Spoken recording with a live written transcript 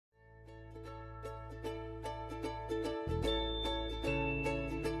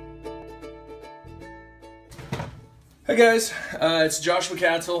Hi guys, it's Joshua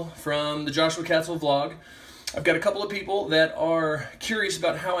Katzel from the Joshua Katzel vlog. I've got a couple of people that are curious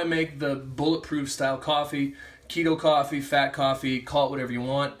about how I make the bulletproof style coffee, keto coffee, fat coffee, call it whatever you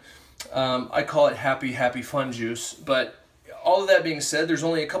want. I call it happy fun juice, but all of that being said, there's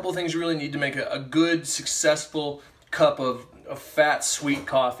only a couple of things you really need to make a good, successful cup of fat, sweet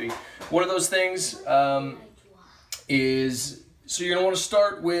coffee. One of those things is, so you're going to want to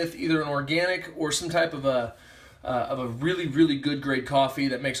start with either an organic or some type of a really good grade coffee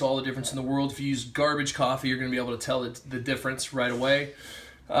that makes all the difference in the world. If you use garbage coffee, you're going to be able to tell the difference right away.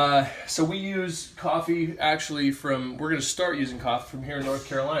 So we use coffee actually we're going to start using coffee from here in North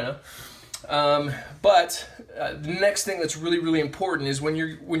Carolina. But the next thing that's really important is when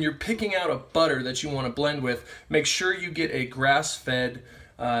you're picking out a butter that you want to blend with, make sure you get a grass-fed,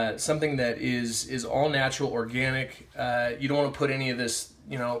 something that is all natural, organic. You don't want to put any of this,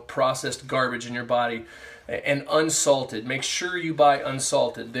 processed garbage in your body. And unsalted. Make sure you buy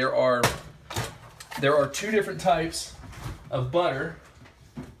unsalted. There are two different types of butter,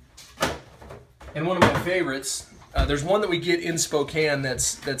 and one of my favorites. There's one that we get in Spokane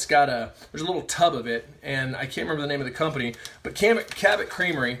that's got there's a little tub of it, and I can't remember the name of the company, but Cabot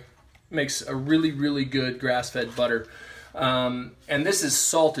Creamery makes a really good grass-fed butter, and this is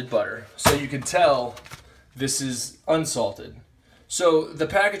salted butter, so you can tell this is unsalted. So the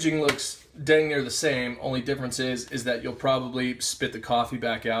packaging looks dang near the same, only difference is that you'll probably spit the coffee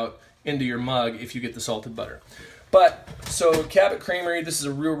back out into your mug if you get the salted butter. But, so Cabot Creamery, this is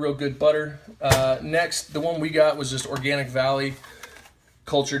a real good butter. Next, the one we got was just Organic Valley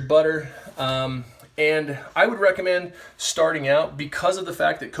cultured butter. And I would recommend starting out, because of the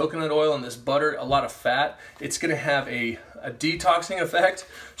fact that coconut oil and this butter, a lot of fat, it's gonna have a detoxing effect.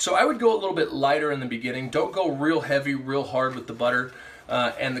 So I would go a little bit lighter in the beginning. Don't go real heavy, real hard with the butter.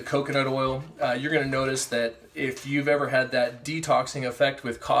 And the coconut oil, you're going to notice that if you've ever had that detoxing effect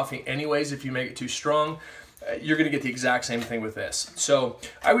with coffee anyways, if you make it too strong, you're going to get the exact same thing with this. So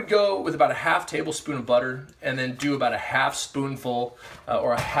I would go with about a half tablespoon of butter and then do about a half spoonful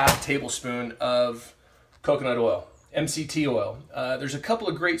or a half tablespoon of coconut oil, MCT oil. There's a couple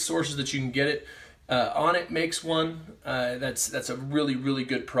of great sources that you can get it. On It makes one that's a really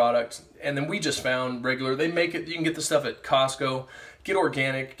good product, and then we just found regular. They make it. You can get the stuff at Costco. Get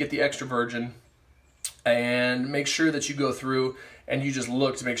organic, get the extra virgin, and make sure that you go through and you just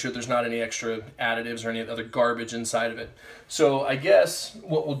look to make sure there's not any extra additives or any other garbage inside of it. So I guess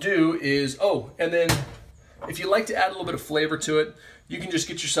what we'll do is, and then if you like to add a little bit of flavor to it, you can just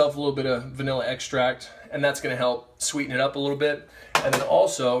get yourself a little bit of vanilla extract, and that's going to help sweeten it up a little bit. And then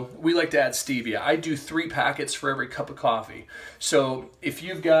also, we like to add stevia. I do 3 packets for every cup of coffee. So if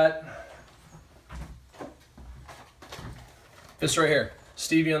you've got this right here,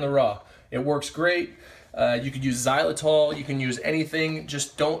 stevia in the raw, it works great. You could use xylitol, you can use anything,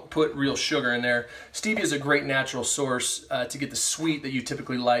 just don't put real sugar in there. Stevia is a great natural source to get the sweet that you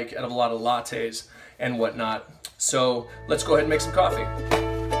typically like out of a lot of lattes and whatnot. So let's go ahead and make some coffee.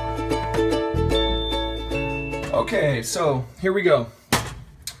 Okay, so here we go.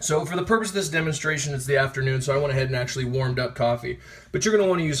 So for the purpose of this demonstration, it's the afternoon, so I went ahead and actually warmed up coffee. But you're going to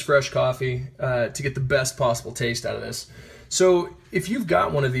want to use fresh coffee to get the best possible taste out of this. So if you've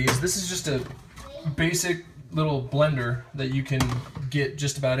got one of these, this is just a basic little blender that you can get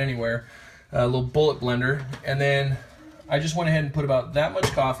just about anywhere, a little bullet blender. And then I just went ahead and put about that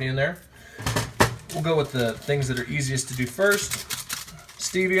much coffee in there. We'll go with the things that are easiest to do first.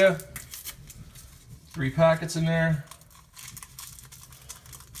 Stevia, 3 packets in there.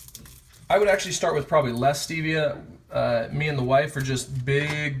 I would actually start with probably less stevia. Me and the wife are just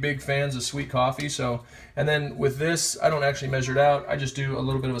big fans of sweet coffee. So, and then with this, I don't actually measure it out. I just do a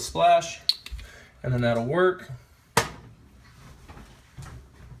little bit of a splash, and then that'll work.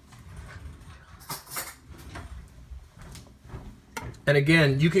 And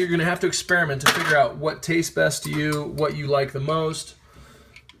again, you're going to have to experiment to figure out what tastes best to you, what you like the most.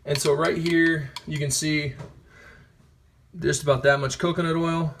 And so right here, you can see just about that much coconut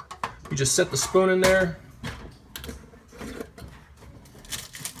oil. You just set the spoon in there.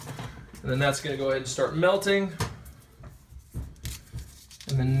 And then that's going to go ahead and start melting.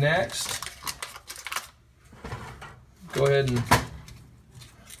 And then next, go ahead and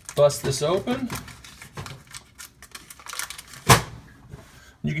bust this open.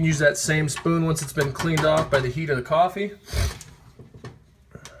 You can use that same spoon once it's been cleaned off by the heat of the coffee.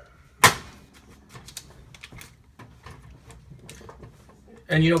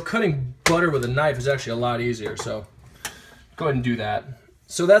 And cutting butter with a knife is actually a lot easier, so go ahead and do that.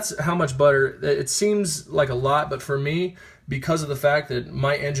 So that's how much butter. It seems like a lot, but for me, because of the fact that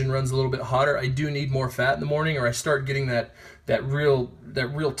my engine runs a little bit hotter, I do need more fat in the morning, or I start getting that real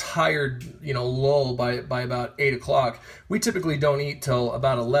tired, you know, lull by about 8 o'clock. We typically don't eat till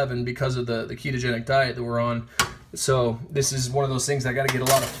about 11 because of the ketogenic diet that we're on. So this is one of those things I got to get a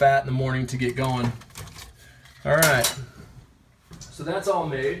lot of fat in the morning to get going. All right, so that's all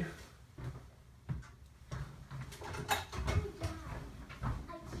made.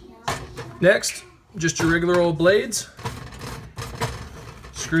 Next, just your regular old blades.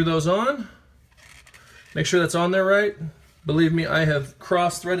 Screw those on. Make sure that's on there right. Believe me, I have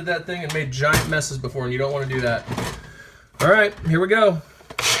cross-threaded that thing and made giant messes before, and you don't want to do that. All right, here we go.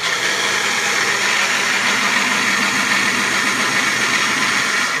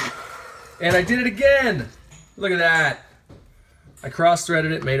 And I did it again. Look at that. I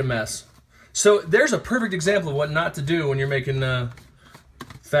cross-threaded it, made a mess. So there's a perfect example of what not to do when you're making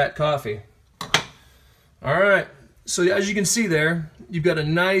fat coffee. All right, so as you can see there, you've got a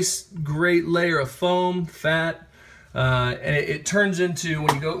nice, great layer of foam, fat, and it turns into,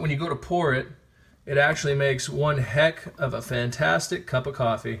 when you go to pour it, it actually makes one heck of a fantastic cup of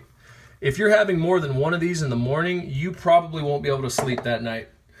coffee. If you're having more than one of these in the morning, you probably won't be able to sleep that night.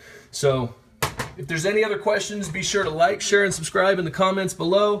 So if there's any other questions, be sure to like, share, and subscribe in the comments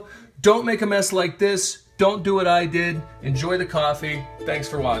below. Don't make a mess like this. Don't do what I did. Enjoy the coffee. Thanks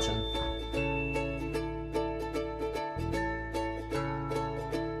for watching.